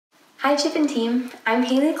Hi Chip and team, I'm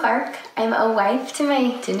Haley Clark. I'm a wife to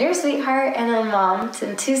my Tinder sweetheart and a mom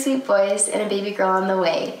to 2 sweet boys and a baby girl on the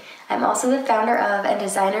way. I'm also the founder of and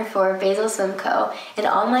designer for Basil Swim Co, an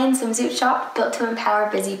online swimsuit shop built to empower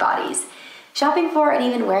busy bodies. Shopping for and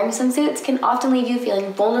even wearing swimsuits can often leave you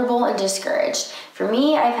feeling vulnerable and discouraged. For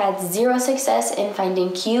me, I've had zero success in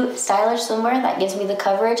finding cute, stylish swimwear that gives me the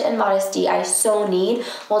coverage and modesty I so need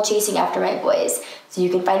while chasing after my boys. So you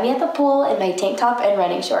can find me at the pool in my tank top and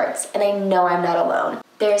running shorts, and I know I'm not alone.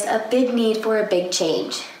 There's a big need for a big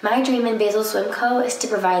change. My dream in Basil Swim Co is to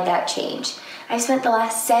provide that change. I've spent the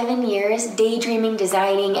last 7 years daydreaming,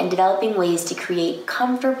 designing, and developing ways to create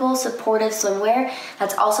comfortable, supportive swimwear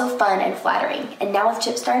that's also fun and flattering. And now with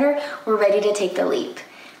ChipStarter, we're ready to take the leap.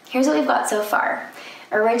 Here's what we've got so far.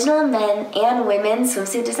 Original men and women's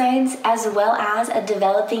swimsuit designs, as well as a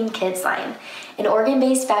developing kids line. An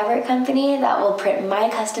Oregon-based fabric company that will print my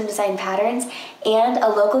custom design patterns, and a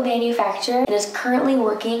local manufacturer that is currently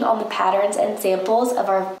working on the patterns and samples of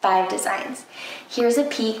our 5 designs. Here's a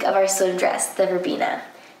peek of our swim dress, the Verbena.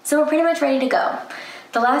 So we're pretty much ready to go.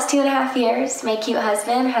 The last 2.5 years, my cute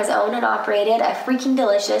husband has owned and operated a freaking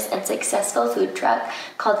delicious and successful food truck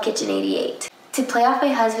called Kitchen 88. To play off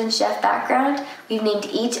my husband's chef background, we've named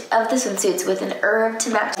each of the swimsuits with an herb to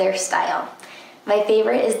match their style. My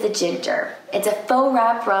favorite is the ginger. It's a faux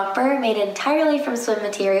wrap romper made entirely from swim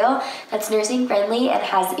material that's nursing friendly and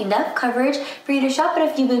has enough coverage for you to shop at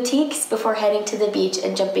a few boutiques before heading to the beach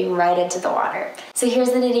and jumping right into the water. So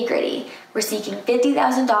here's the nitty gritty. We're seeking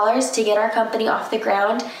 $50,000 to get our company off the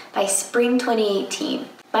ground by spring 2018.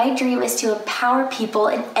 My dream is to empower people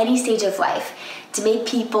in any stage of life, to make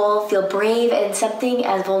people feel brave in something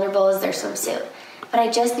as vulnerable as their swimsuit. But I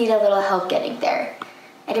just need a little help getting there.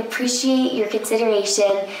 I'd appreciate your consideration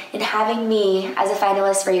in having me as a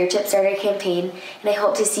finalist for your ChipStarter campaign, and I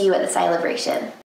hope to see you at the celebration.